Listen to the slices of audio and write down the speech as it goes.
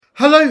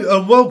Hello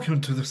and welcome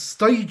to the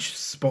Stage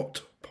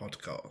Spot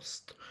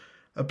podcast,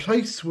 a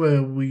place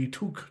where we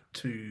talk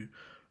to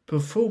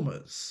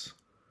performers,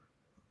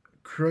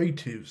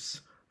 creatives,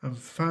 and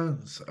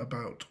fans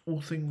about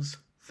all things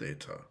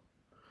theatre.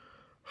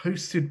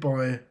 Hosted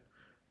by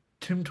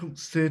Tim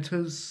Talks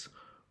Theatre's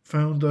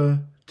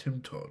founder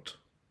Tim Todd.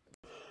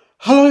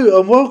 Hello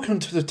and welcome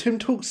to the Tim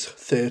Talks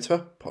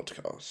Theatre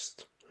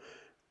podcast,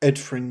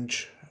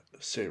 Fringe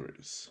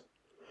series.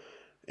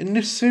 In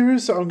this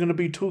series, I'm going to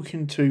be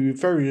talking to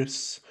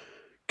various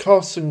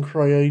cast and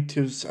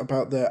creatives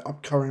about their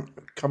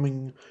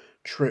upcoming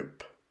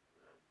trip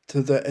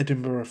to the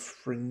Edinburgh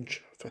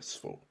Fringe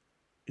Festival.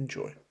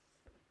 Enjoy.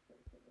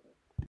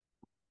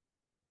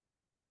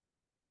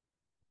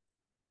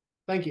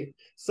 Thank you.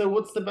 So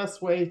what's the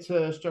best way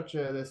to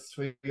structure this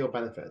for your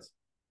benefit?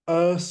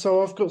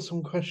 So I've got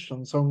some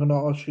questions. I'm going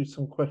to ask you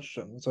some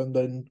questions, and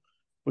then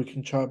we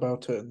can chat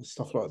about it and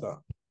stuff like that.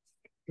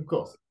 Of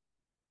course.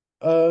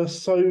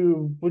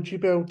 So would you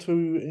be able to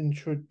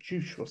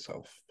introduce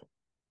yourself?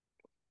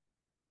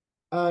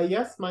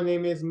 Yes, my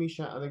name is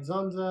Misha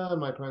Alexander.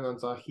 My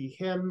pronouns are he,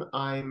 him.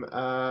 I'm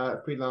a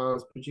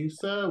freelance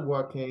producer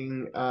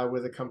working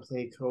with a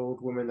company called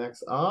Women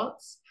X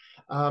Arts.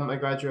 I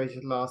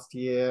graduated last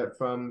year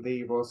from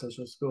the Royal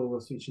Central School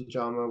of Speech and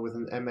Drama with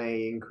an MA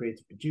in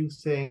creative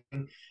producing,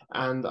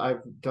 and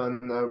I've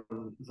done a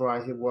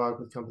variety of work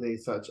with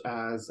companies such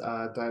as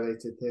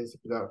Dilated Theatre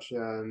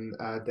Production,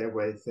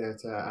 Deadway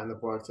Theatre, and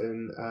I've worked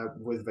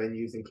with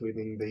venues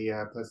including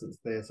the Pleasance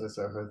Theatre,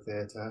 Soho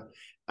Theatre,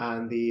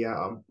 and the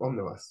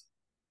Omnibus.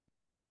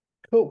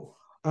 Cool.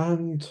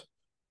 And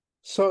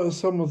so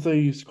some of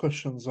these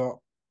questions that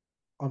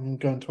I'm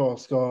going to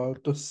ask are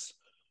just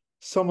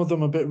some of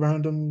them a bit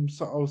random.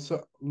 So I was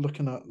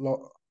looking at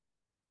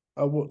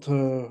what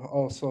to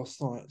ask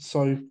last night.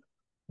 So Of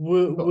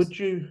course.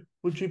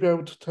 would you be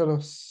able to tell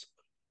us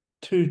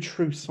two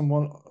truths and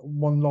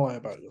one lie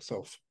about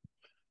yourself?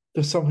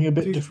 There's something a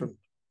bit Two, different. ooh,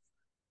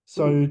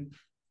 So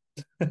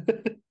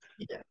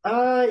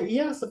yeah.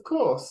 Yes, of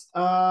course.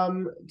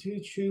 Two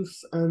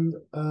truths and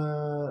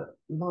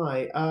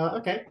lie.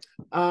 Okay.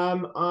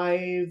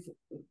 I've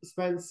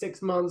spent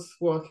 6 months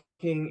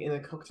working in a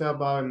cocktail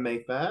bar in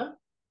Mayfair.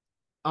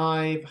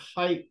 I've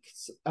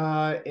hiked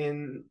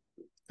in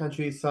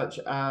countries such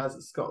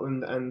as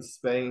Scotland and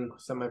Spain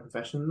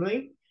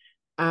semi-professionally,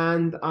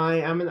 and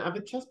I am an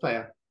avid chess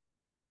player.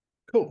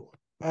 cool.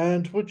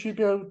 And would you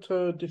be able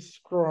to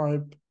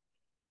describe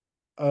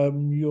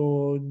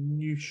your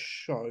new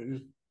show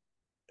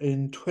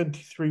in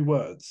 23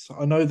 words?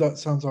 I know that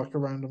sounds like a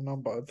random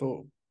number. I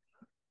thought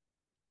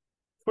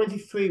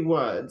 23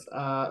 words.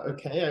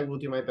 Okay, I will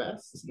do my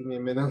best. Just give me a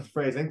minute of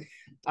phrasing.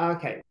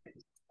 Okay.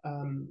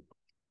 Um,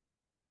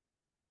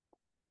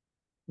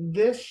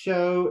 this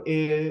show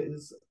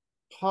is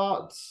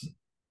part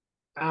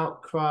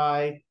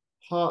outcry,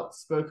 part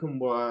spoken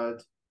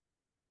word,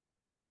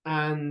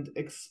 and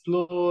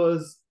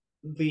explores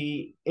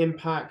the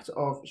impact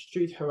of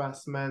street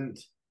harassment,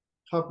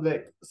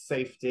 public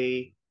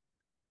safety,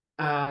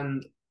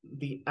 and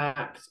the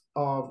act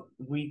of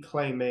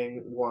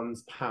reclaiming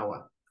one's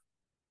power.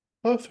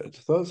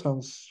 perfect. That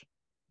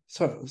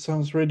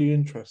sounds really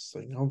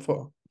interesting.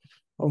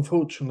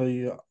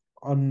 Unfortunately,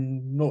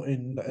 I'm not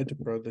in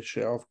Edinburgh this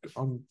year.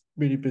 I'm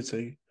really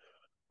busy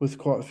with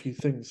quite a few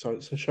things, so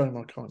it's a shame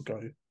I can't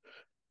go.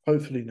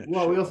 Hopefully next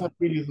Well, year we also though. have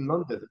previews in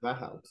London, if that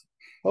helps.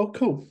 Oh,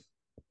 cool.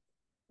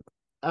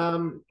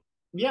 Um,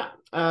 yeah.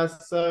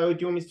 So do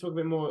you want me to talk a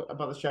bit more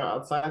about the show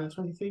outside of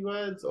 23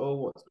 words,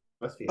 or what's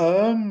best for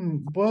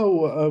you?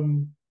 Well,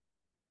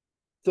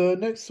 the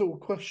next sort of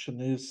question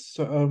is,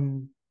 uh,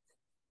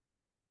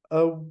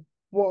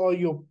 what are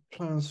your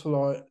plans for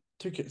like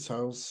ticket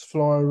sales,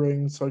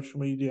 flyering, social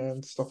media,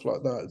 and stuff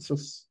like that?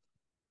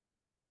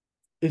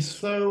 It's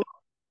So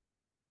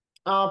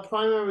our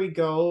primary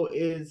goal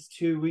is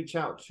to reach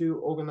out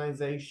to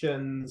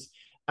organizations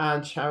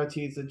and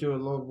charities that do a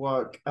lot of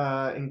work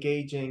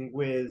engaging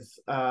with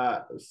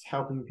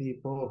helping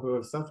people who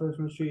have suffered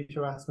from street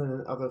harassment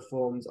and other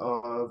forms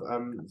of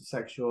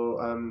sexual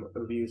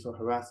abuse or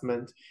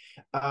harassment.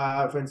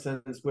 For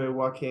instance, we're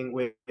working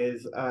with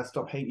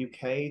Stop Hate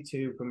UK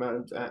to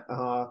promote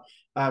our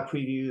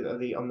preview of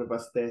the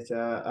Omnibus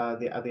Theatre at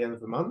the end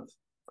of the month.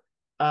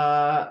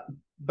 Uh,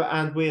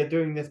 and we are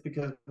doing this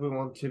because we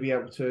want to be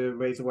able to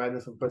raise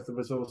awareness of both the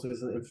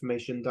resources and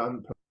information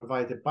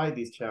provided by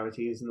these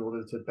charities in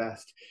order to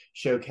best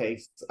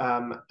showcase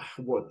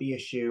what the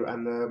issue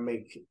and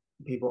make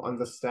people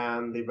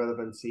understand the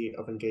relevancy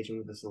of engaging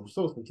with this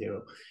source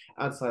material.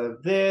 Outside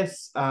of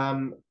this,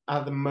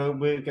 at the moment,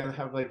 we're going to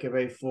have like a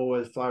very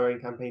forward flyering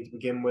campaign to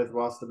begin with,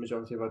 whilst the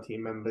majority of our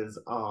team members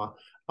are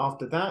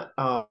after that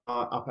up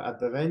at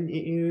the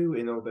venue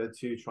in order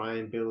to try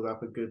and build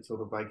up a good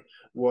sort of like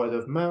word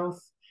of mouth.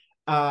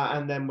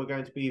 And then we're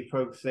going to be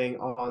focusing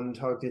on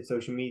targeted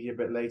social media a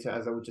bit later,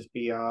 as I would just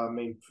be our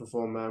main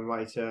performer and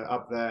writer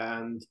up there,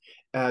 and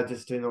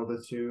just in order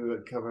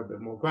to cover a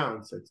bit more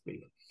ground, so to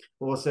speak.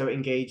 We're also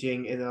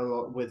engaging in a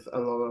lot with a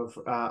lot of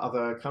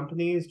other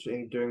companies,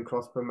 doing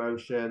cross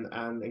promotion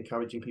and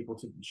encouraging people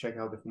to check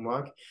out different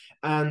work.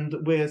 And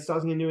we're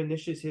starting a new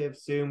initiative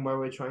soon where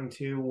we're trying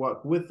to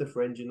work with the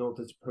Fringe in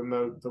order to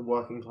promote the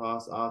working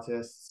class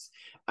artists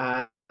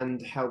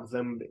and help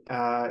them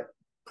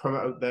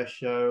promote their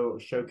show,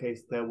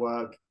 showcase their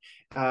work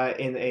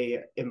in a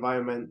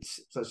environment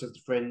such as the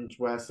Fringe,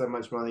 where so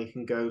much money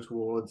can go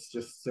towards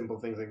just simple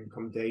things like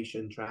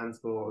accommodation,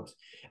 transport,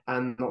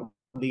 and not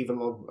leave a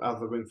lot of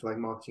other room for like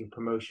marketing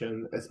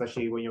promotion,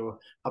 especially when you're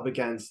up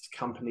against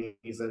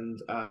companies and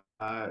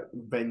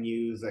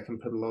venues that can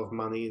put a lot of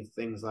money into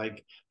things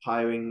like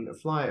hiring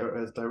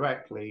flyers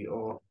directly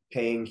or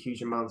paying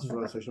huge amounts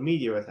for social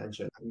media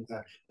attention. And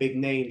big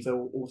names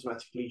will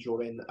automatically draw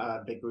in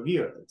big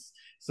reviewers.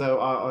 So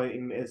our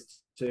aim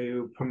is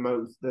to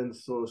promote the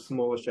sort of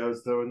smaller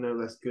shows that are no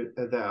less good,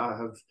 that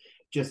have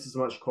just as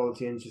much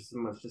quality and just as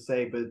much to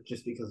say, but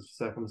just because of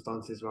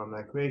circumstances around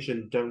their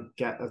creation, don't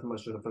get as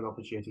much of an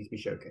opportunity to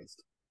be showcased.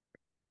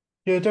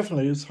 Yeah,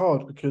 definitely. It's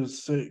hard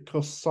because it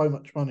costs so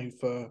much money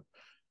for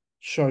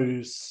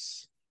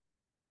shows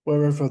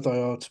wherever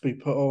they are to be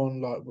put on.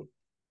 Like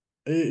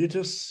it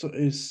just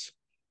is.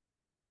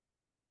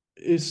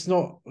 It's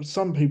not.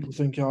 Some people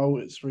think, oh,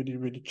 it's really,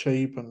 really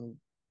cheap, and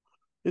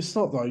it's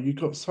not though. You've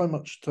got so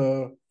much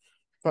to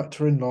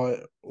factor in, like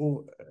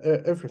all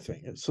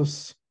everything. It's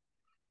just,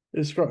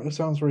 it's great. It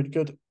sounds really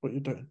good what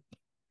you're doing.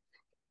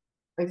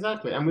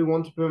 Exactly, and we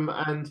want to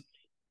and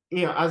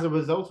as a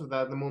result of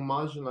that, the more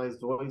marginalized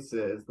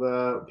voices,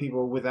 the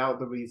people without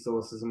the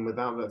resources and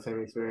without that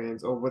same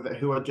experience, or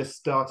who are just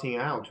starting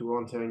out, who are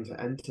wanting to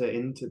enter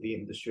into the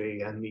industry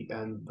and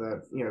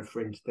the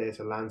fringe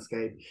theatre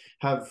landscape,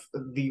 have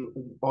the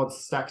odds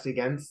stacked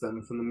against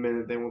them from the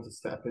minute they want to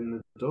step in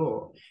the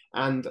door.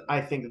 And I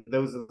think that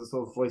those are the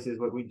sort of voices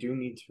that we do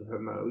need to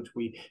promote.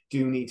 We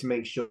do need to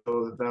make sure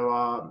that there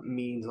are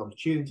means,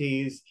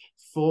 opportunities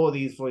for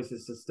these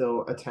voices to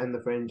still attend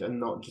the fringe and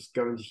not just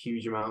go into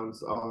huge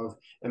amounts of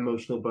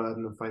emotional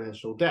burden and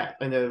financial debt.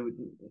 I know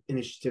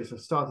initiatives have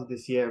started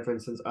this year, for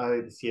instance,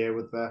 earlier this year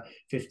with the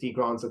 50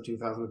 grants of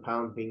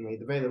 £2,000 being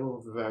made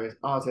available for various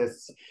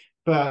artists.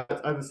 But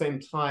at the same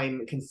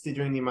time,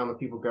 considering the amount of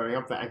people going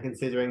up there and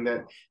considering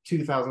that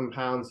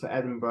 £2,000 for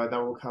Edinburgh,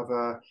 that will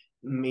cover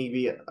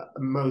maybe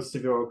most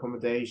of your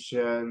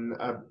accommodation,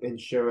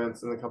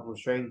 insurance, and a couple of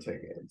train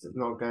tickets. It's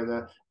not going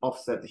to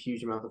offset the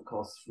huge amount of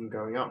costs from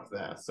going up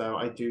there. So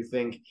I do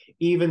think,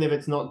 even if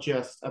it's not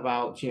just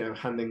about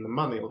handing the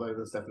money, although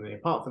there's definitely a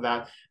part for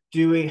that,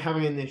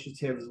 having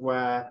initiatives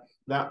where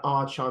there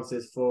are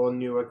chances for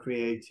newer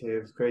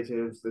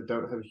creatives that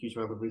don't have a huge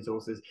amount of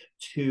resources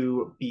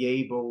to be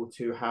able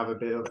to have a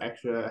bit of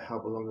extra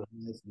help along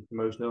with some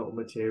promotional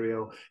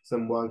material,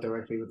 some work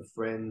directly with the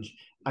Fringe.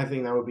 I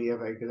think that would be a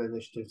very good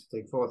initiative to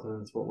take forth,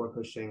 and it's what we're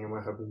pushing, and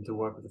we're hoping to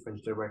work with the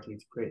Fringe directly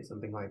to create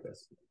something like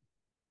this.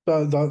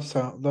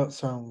 That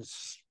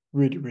sounds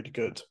really, really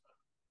good.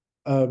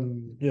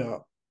 Yeah.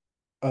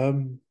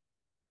 Um,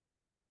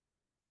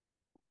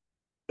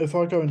 if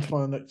I go into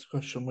my next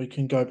question, we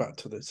can go back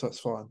to this. That's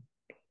fine.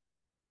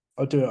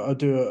 I do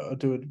have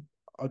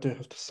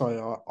to say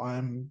I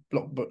am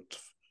block booked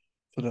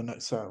for the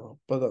next hour,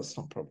 but that's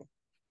not a problem.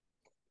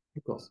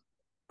 Of course.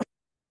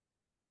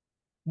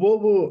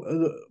 What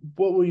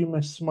will you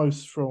miss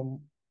most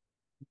from?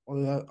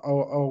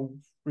 I'll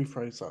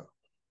rephrase that.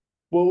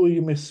 What will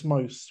you miss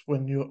most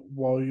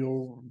while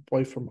you're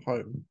away from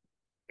home?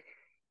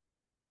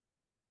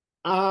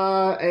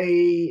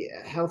 A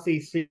healthy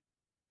sleep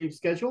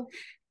schedule.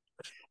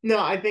 No,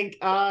 I think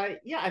I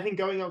think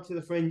going up to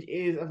the Fringe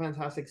is a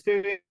fantastic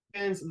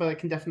experience, but it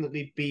can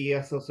definitely be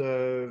a sort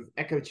of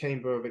echo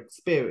chamber of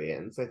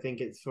experience. I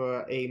think it's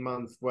for a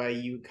month where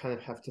you kind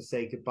of have to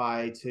say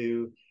goodbye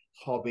to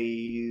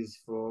hobbies,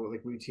 for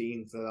like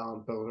routines that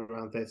aren't built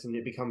around this, and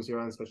it becomes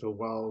your own special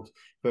world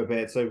for a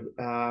bit. So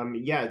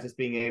just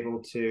being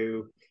able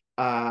to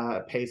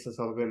pace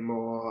yourself a bit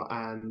more,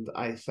 and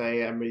I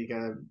say I'm really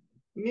gonna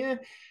yeah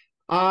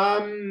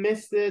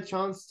miss the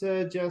chance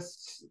to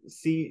just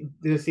see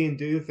and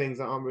do things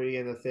that aren't really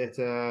in a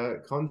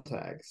theatre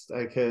context.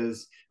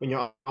 Because when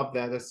you're up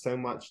there, there's so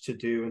much to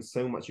do and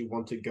so much you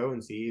want to go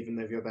and see, even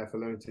if you're there for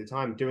a limited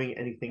time. Doing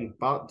anything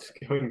but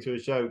going to a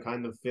show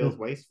kind of Yeah. feels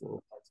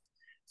wasteful.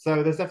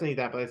 So there's definitely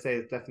that, but I'd say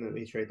it's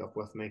definitely a trade-off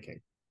worth making.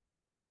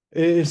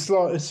 It's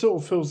like it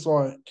sort of feels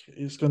like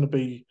it's going to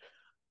be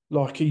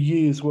like a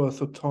year's worth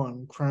of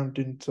time crammed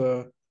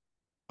into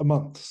a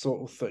month,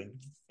 sort of thing.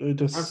 It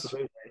just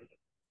Absolutely.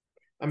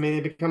 I mean,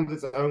 it becomes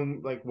its own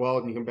like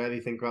world, and you can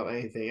barely think about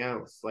anything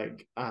else.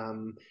 But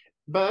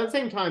at the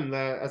same time,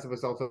 as a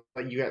result of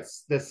like,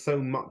 there's so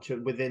much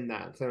within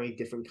that, so many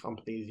different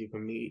companies you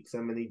can meet,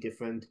 so many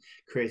different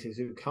creators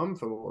who come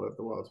from all over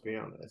the world. To be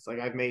honest,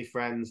 like I've made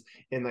friends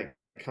in like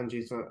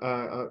countries from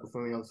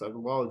the other side of the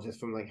world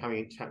just from like having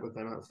a chat with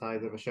them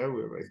outside of a show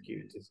we were both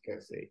curious to go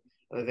see.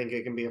 And I think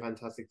it can be a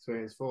fantastic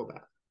experience for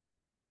that.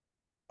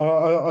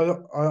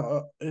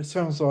 it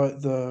sounds like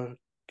the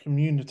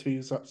community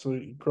is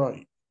absolutely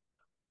great.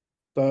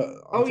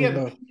 That I Oh yeah,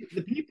 think that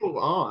the people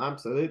are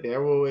absolutely. I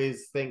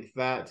always think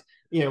that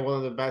one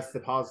of the best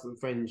parts of the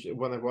Fringe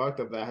when I've worked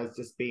up there has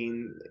just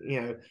been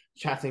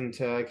chatting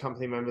to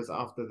company members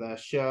after their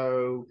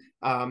show,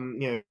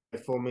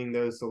 forming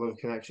those sort of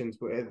connections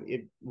with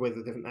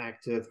the different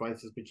actors,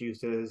 writers,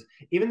 producers.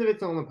 Even if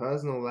it's not on a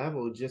personal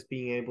level, just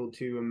being able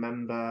to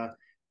remember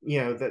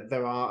that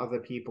there are other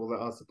people that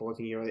are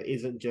supporting you. It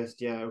isn't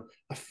just a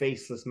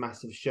faceless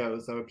massive show.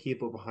 There are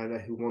people behind there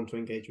who want to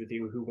engage with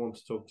you, who want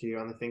to talk to you,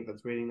 and I think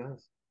that's really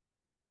nice.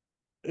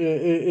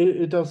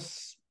 it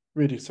does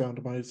really sound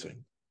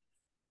amazing.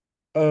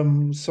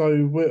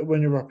 So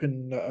when you're up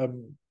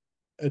in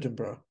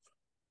Edinburgh,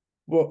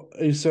 what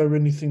is there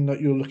anything that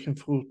you're looking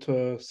forward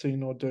to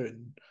seeing or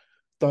doing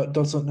that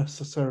doesn't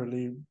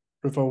necessarily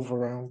revolve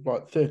around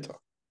like theatre?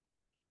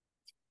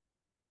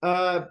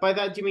 By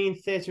that, do you mean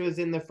theatre as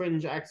in the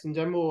Fringe acts in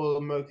general,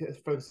 or more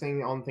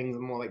focusing on things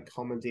more like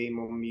comedy,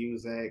 more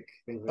music,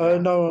 things like that,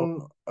 or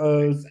No,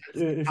 it's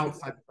if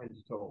outside the Fringe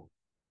at all?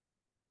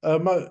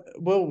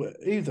 well,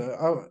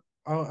 either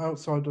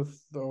outside of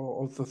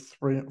the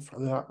three, for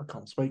that I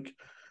can't speak.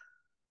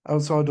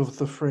 Outside of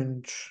the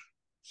fringe,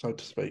 so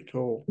to speak,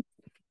 or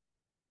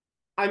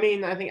I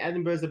mean, I think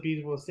Edinburgh is a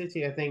beautiful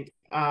city. I think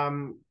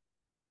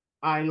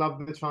I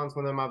love the chance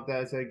when I'm up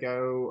there to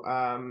go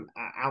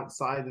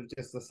outside of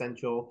just the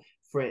central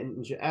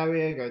fringe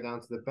area, go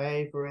down to the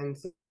bay, for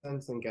instance,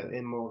 and get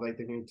in more of like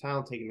the new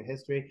town, taking the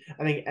history.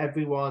 I think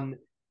everyone,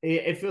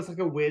 it feels like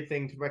a weird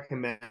thing to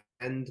recommend,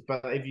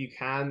 but if you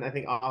can, I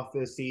think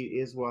Arthur Seat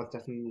is worth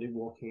definitely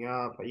walking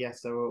up. But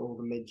yes, there are all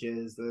the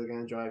midges that are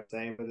going to drive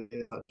same, but it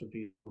is such a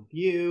beautiful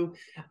view.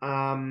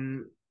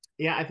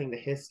 Yeah, I think the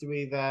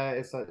history there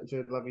is such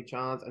a lovely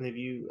chance, and if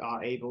you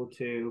are able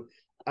to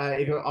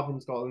if you're up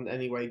in Scotland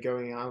anyway,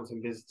 going out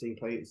and visiting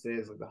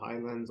places like the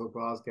Highlands or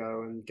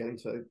Glasgow and getting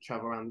to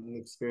travel around and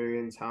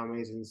experience how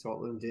amazing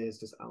Scotland is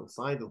just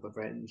outside of the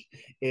fringe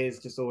is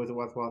just always a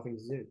worthwhile thing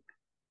to do.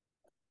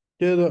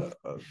 yeah,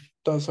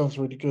 that sounds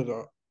really good.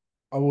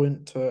 I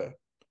went to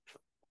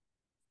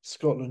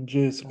Scotland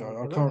years ago.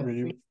 Hello? I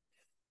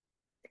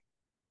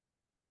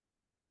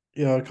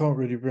can't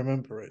really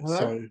remember it. Hello?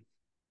 So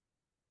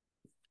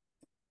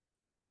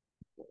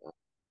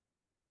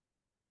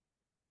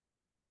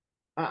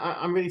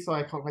I'm really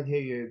sorry, I can't quite hear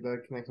you.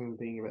 The connection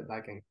being a bit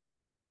lagging.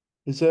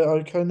 is it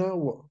okay now?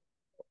 What?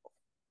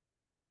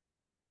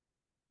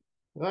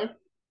 Hello?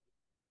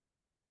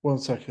 1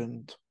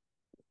 second.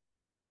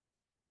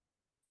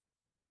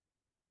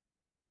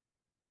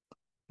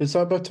 Is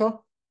that better?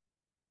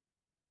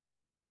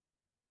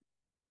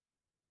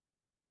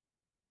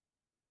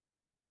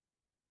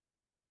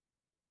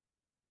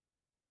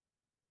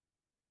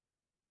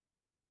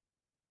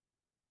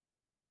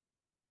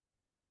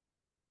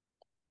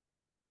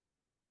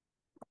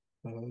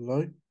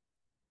 Hello,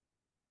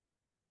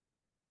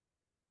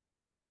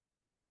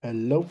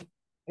 hello.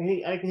 I can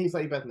hear you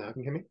slightly better now.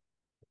 Can you hear me?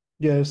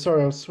 Yeah,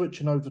 sorry, I was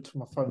switching over to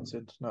my phone's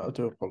internet. I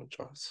do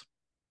apologise.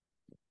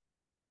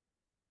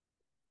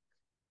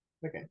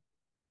 Okay.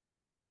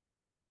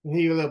 I can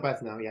hear you a little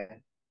better now, yeah.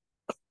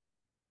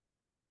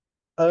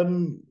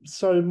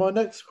 So my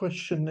next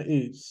question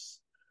is,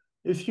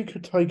 if you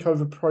could take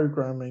over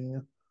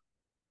programming,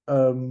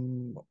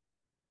 um,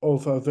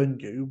 of a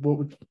venue,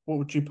 what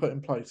would you put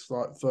in place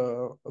like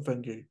for a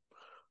venue?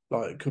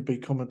 Like it could be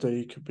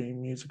comedy, could be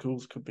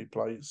musicals, could be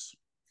plays.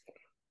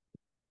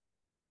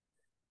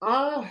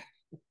 Ah,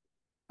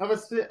 of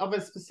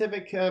a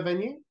specific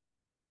venue?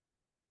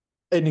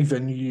 Any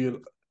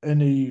venue,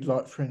 any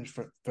like fringe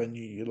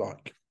venue you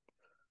like.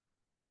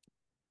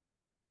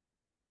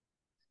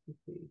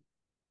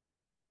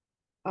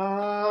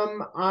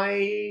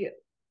 I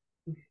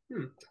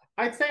Hmm.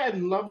 I'd say I'd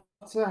love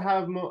to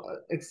have more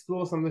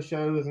explore some of the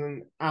shows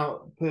and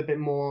out put a bit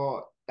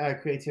more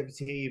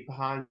creativity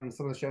behind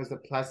some of the shows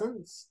at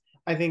Pleasance.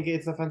 I think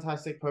it's a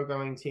fantastic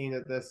programming team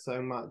that there's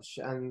so much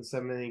and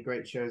so many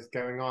great shows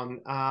going on.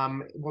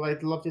 What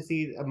I'd love to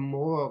see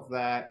more of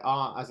that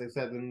are, as I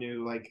said, the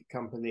new like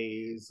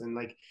companies and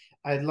like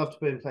I'd love to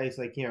put in place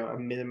like a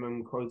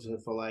minimum quota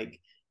for like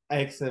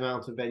X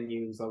amount of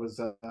venues are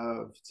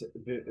reserved,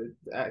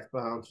 X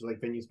amount of like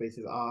venue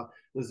spaces are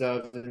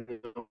reserved in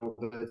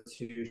order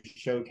to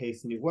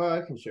showcase new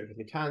work and showcase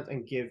new talent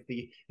and give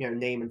the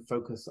name and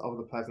focus of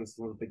the Pleasance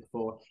of the Big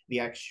Four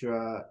the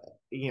extra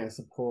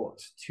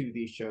support to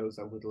these shows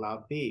that would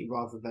allow be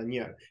rather than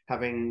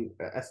having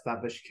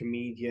established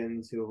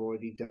comedians who have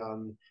already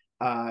done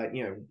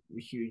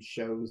huge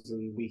shows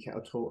and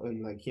weekend tour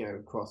and like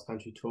cross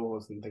country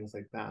tours and things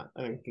like that.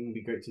 I think it can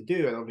be great to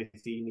do, and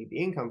obviously you need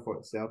the income for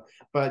it still.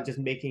 But just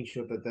making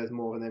sure that there's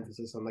more of an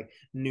emphasis on like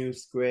new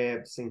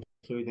scripts,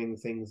 including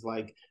things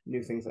like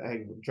new things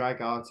like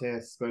drag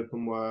artists,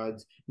 spoken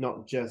words,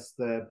 not just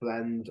the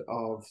blend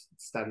of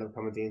stand-up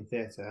comedy and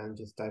theatre, and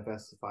just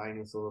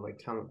diversifying the sort of like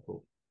talent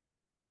pool.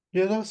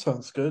 Yeah, that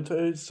sounds good.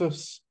 It's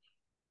just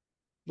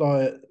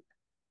like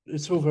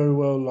it's all very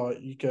well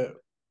like you get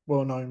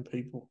well known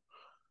people,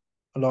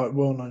 like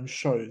well known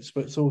shows,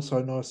 but it's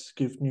also nice to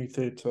give new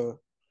theatre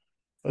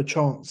a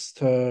chance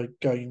to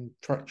gain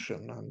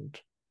traction and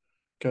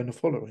gain a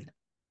following.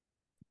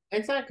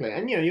 Exactly.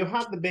 And you'll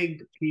have the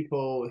big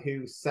people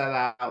who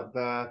sell out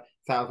the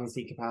 1,000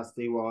 seat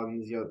capacity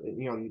ones, your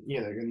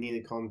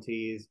Nina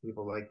Conti's,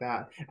 people like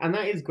that. And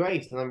that is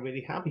great, and I'm really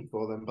happy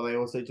for them. But I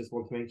also just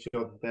want to make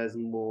sure that there's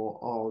more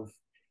of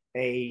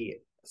a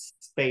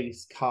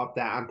space carved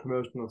out and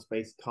promotional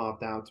space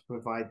carved out to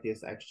provide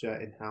this extra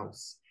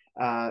in-house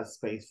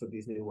space for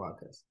these new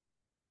workers.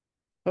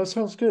 That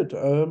sounds good.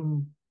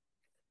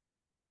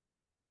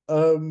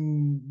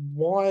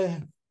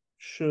 Why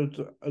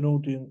should an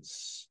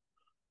audience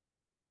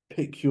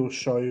pick your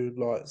show,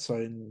 like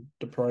saying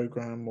the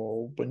program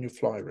or when you're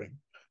flying,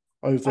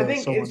 I over think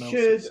it someone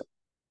should else's?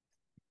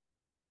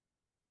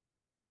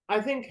 I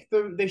think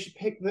they should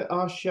pick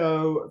our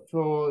show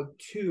for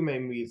two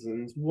main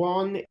reasons.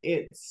 One,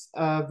 it's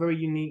a very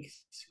unique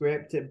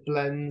script. It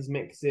blends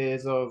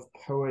mixes of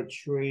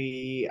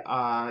poetry,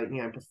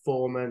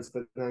 performance,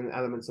 but then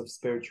elements of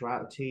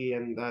spirituality.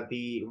 And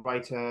the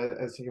writer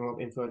has taken a lot of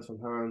influence from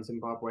her own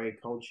Zimbabwe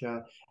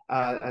culture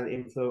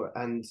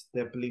and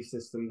their belief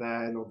system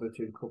there in order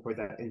to incorporate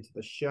that into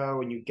the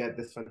show. And you get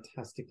this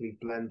fantastically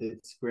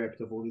blended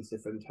script of all these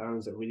different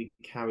tones that really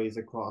carries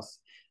across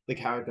the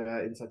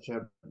character in such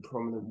a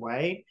prominent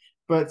way.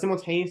 But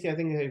simultaneously, I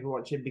think I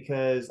watch it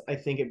because I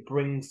think it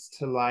brings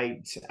to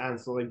light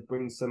and sort of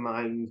brings to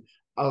mind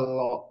a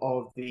lot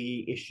of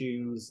the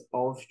issues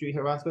of street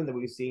harassment that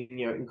we've seen,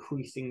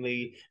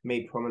 increasingly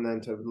made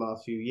prominent over the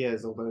last few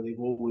years, although they've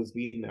always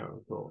been there,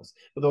 of course.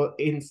 But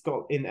in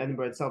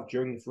Edinburgh itself,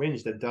 during the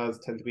Fringe, there does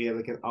tend to be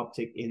like an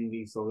uptick in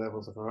these sort of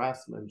levels of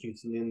harassment due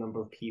to the number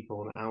of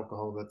people and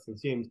alcohol that's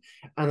consumed.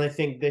 And I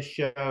think this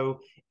show,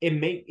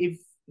 if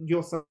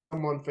you're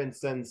someone, for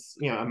instance,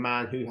 a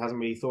man who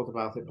hasn't really thought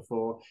about it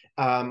before,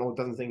 or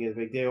doesn't think it's a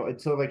big deal, it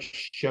sort of like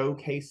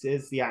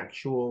showcases the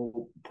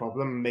actual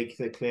problem, makes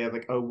it clear,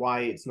 like, oh,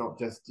 why it's not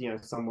just,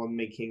 someone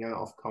making an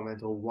off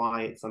comment, or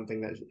why it's something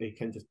that it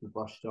can just be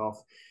brushed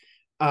off.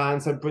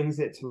 And so it brings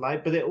it to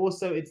light, but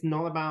it's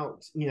not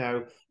about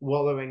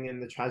wallowing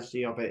in the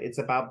tragedy of it. It's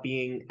about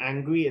being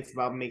angry, it's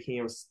about making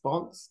a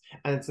response,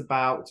 and it's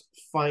about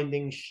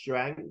finding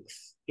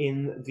strength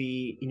in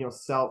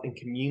yourself, in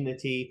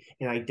community,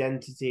 in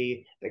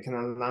identity that can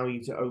allow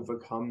you to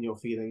overcome your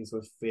feelings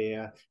of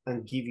fear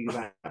and give you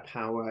that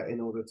power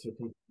in order to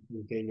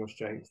gain your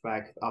strength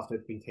back after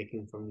it's been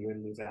taken from you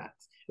in these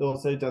acts. It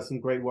also does some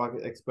great work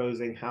at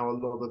exposing how a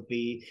lot of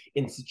the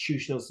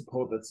institutional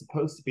support that's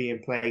supposed to be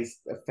in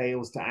place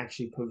fails to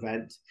actually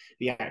prevent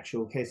the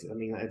actual cases. I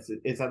mean, it's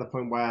at the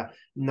point where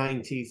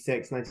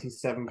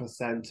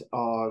 97%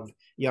 of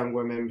young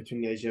women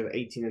between the age of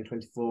 18 and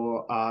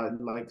 24 are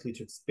likely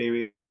to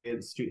experience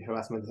street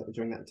harassment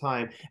during that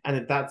time. And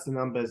if that's the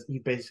numbers,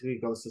 you basically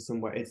got a system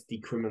where it's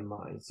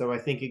decriminalized. So I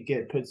think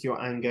it puts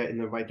your anger in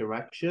the right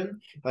direction,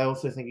 but I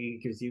also think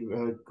it gives you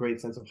a great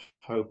sense of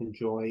hope and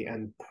joy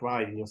and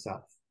pride in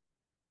yourself.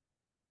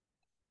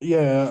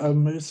 Yeah,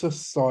 it's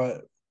just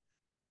like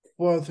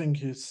what I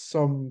think is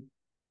some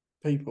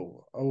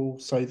people. I will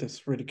say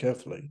this really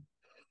carefully.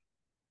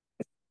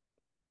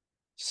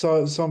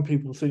 So some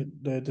people think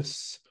they're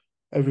just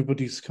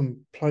everybody's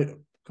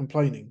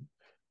complaining,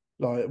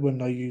 like when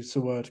they use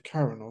the word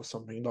Karen or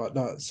something like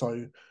that.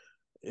 So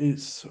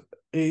it's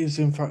it is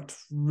in fact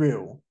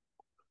real.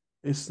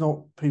 It's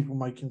not people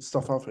making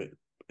stuff of it.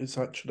 It's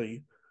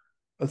actually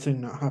a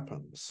thing that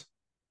happens.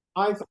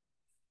 I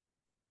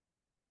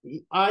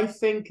I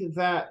think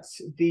that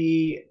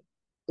the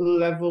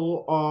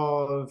level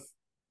of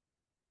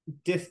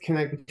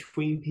disconnect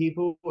between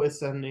people is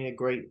certainly a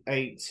great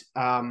eight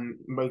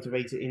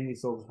motivator in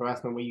this sort of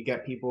harassment where you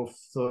get people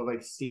sort of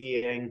like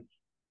seeing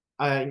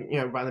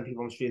random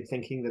people on the street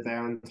thinking that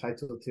they're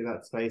entitled to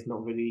that space,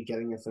 not really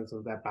getting a sense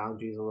of their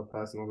boundaries or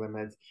their personal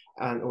limits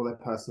and all their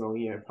personal,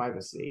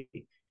 privacy.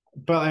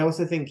 But I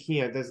also think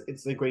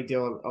it's a great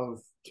deal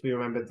of to be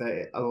remembered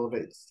that a lot of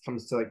it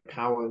comes to like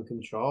power and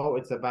control.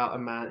 It's about a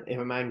man. If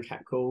a man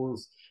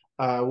catcalls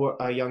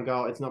a young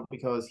girl, it's not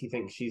because he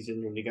thinks she's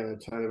genuinely going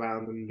to turn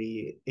around and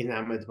be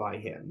enamored by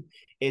him.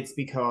 It's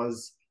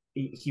because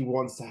he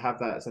wants to have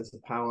that sense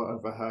of power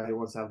over her. He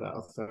wants to have that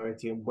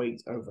authority and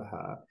weight over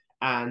her.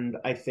 And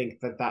I think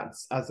that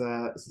that's, as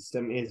a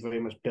system, is very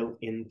much built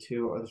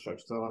into the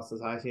structures of our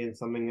society and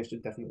something that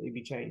should definitely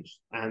be changed.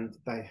 And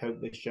I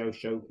hope this show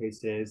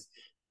showcases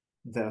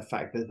the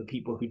fact that the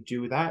people who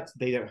do that,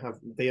 they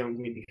don't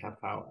really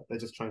have power. They're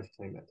just trying to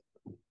claim it.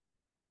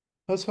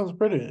 That sounds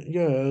brilliant.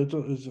 Yeah,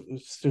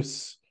 it's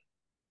just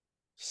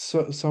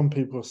some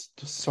people are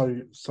just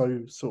so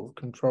sort of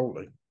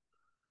controlling,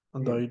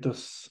 and Mm. they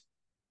just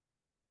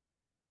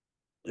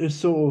it's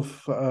sort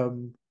of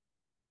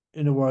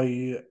in a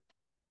way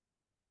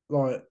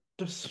like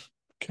just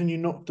can you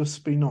not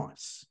just be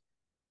nice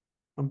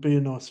and be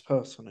a nice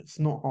person? It's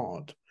not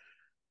hard.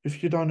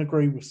 If you don't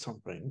agree with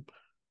something,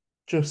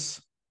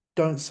 just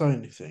don't say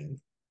anything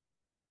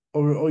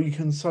or you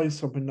can say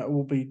something that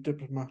will be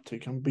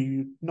diplomatic and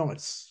be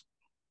nice.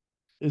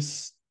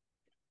 It's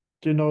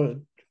do you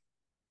know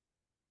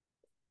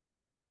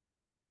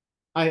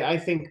I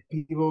think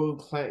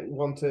people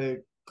want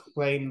to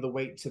claim the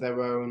weight to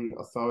their own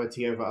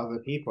authority over other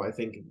people. I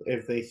think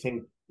if they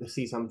think they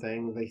see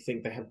something, they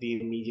think they have the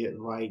immediate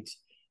right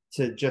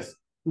to just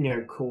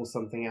call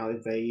something out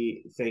if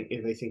they think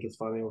it's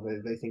funny or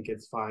if they think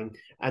it's fine,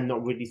 and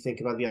not really think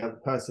about the other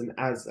person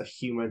as a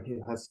human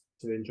who has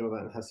to enjoy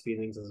that and has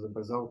feelings as a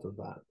result of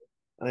that.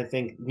 And I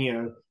think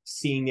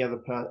seeing the other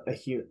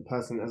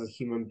person as a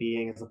human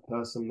being, as a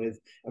person with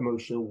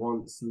emotional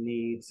wants,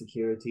 needs,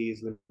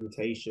 securities,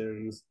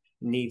 limitations,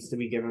 needs to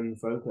be given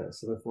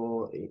focus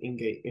before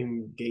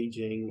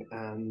engaging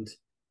and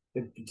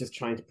just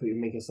trying to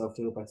make yourself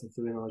feel better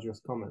through an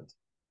arduous comment.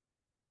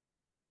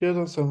 yeah,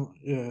 that sounds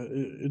yeah,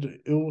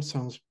 it all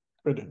sounds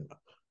brilliant.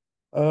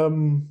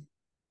 Um,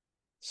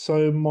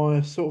 so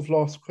my sort of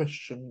last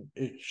question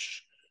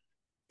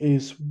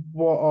is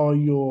what are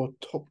your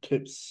top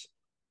tips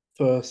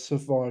for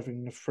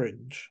surviving the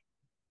fringe?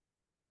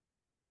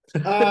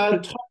 Uh,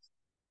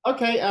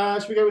 okay,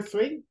 should we go with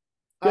three?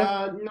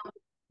 Yeah, No,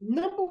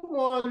 number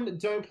one,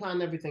 don't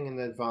plan everything in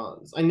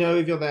advance. I know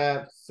if you're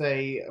there,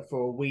 say,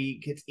 for a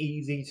week, it's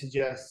easy to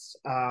just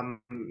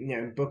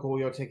book all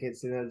your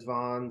tickets in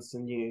advance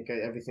and get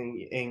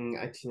everything in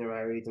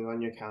itineraries and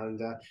on your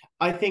calendar.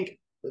 I think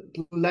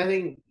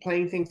playing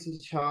things to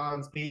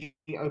chance, being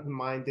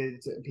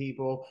open-minded to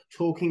people,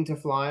 talking to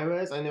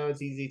flyers. I know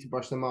it's easy to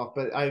brush them off,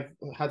 but I've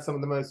had some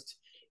of the most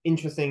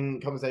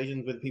interesting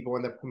conversations with people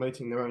when they're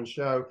promoting their own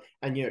show,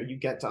 and you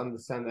get to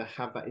understand and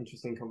have that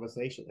interesting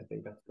conversation. I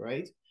think that's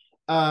great.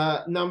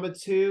 Number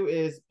two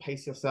is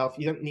pace yourself.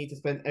 You don't need to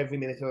spend every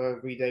minute of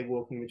every day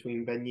walking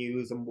between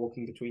venues and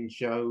walking between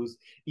shows.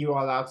 You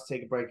are allowed to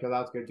take a break. You're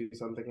allowed to go do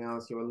something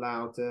else. You're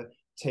allowed to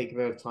take a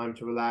bit of time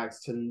to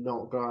relax, to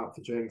not go out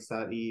for drinks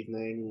that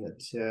evening,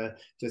 to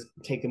just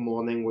take a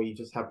morning where you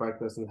just have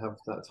breakfast and have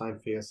that time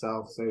for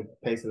yourself. So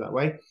pace it that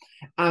way.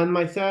 And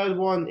my third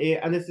one,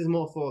 and this is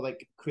more for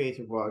like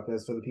creative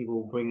workers, for the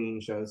people bringing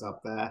shows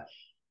up there.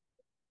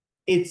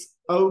 It's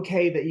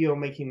okay that you're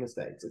making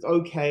mistakes. It's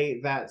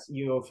okay that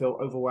you feel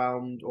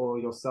overwhelmed or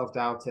you're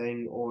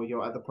self-doubting or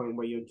you're at the point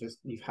where you've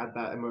had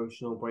that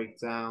emotional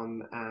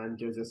breakdown and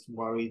you're just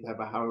worried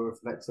about how it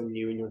reflects on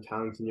you and your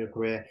talent and your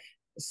career.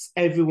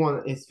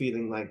 Everyone is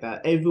feeling like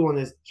that. Everyone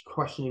is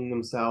questioning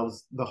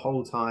themselves the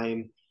whole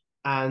time.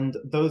 And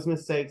those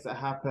mistakes that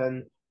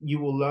happen, you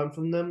will learn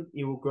from them,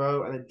 you will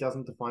grow, and it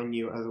doesn't define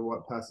you as a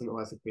work person or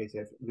as a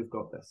creative. You've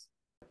got this.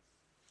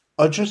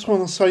 I just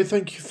want to say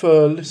thank you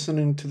for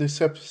listening to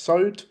this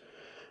episode.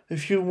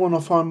 If you want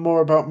to find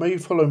more about me,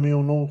 follow me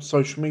on all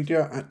social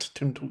media at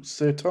Tim Talks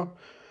Theatre.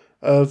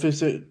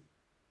 Visit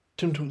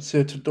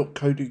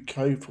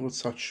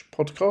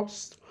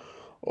timtalkstheatre.co.uk/podcast.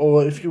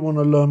 Or if you want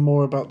to learn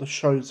more about the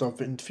shows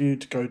I've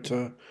interviewed, go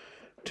to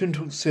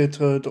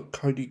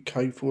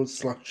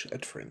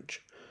timtalkstheatre.co.uk/edfringe.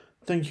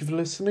 Thank you for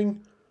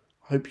listening.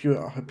 I hope you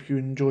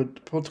enjoyed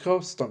the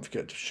podcast. Don't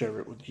forget to share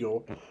it with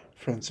your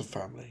friends and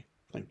family.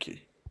 Thank you.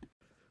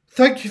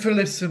 Thank you for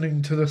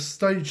listening to the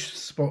Stage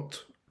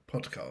Spot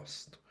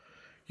podcast.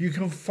 You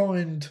can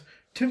find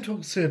Tim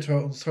Talks Theatre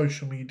on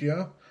social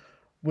media.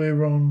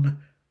 We're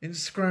on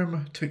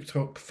Instagram,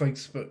 TikTok,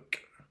 Facebook,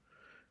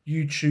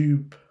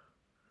 YouTube,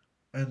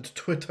 and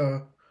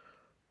Twitter,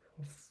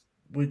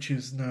 which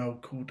is now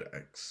called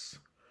X.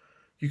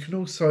 You can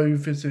also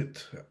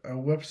visit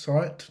our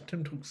website,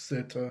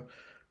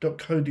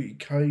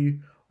 timtalkstheatre.co.uk,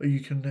 or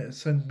you can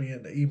send me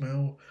an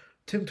email,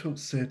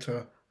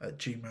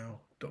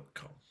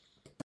 timtalkstheatre@gmail.com.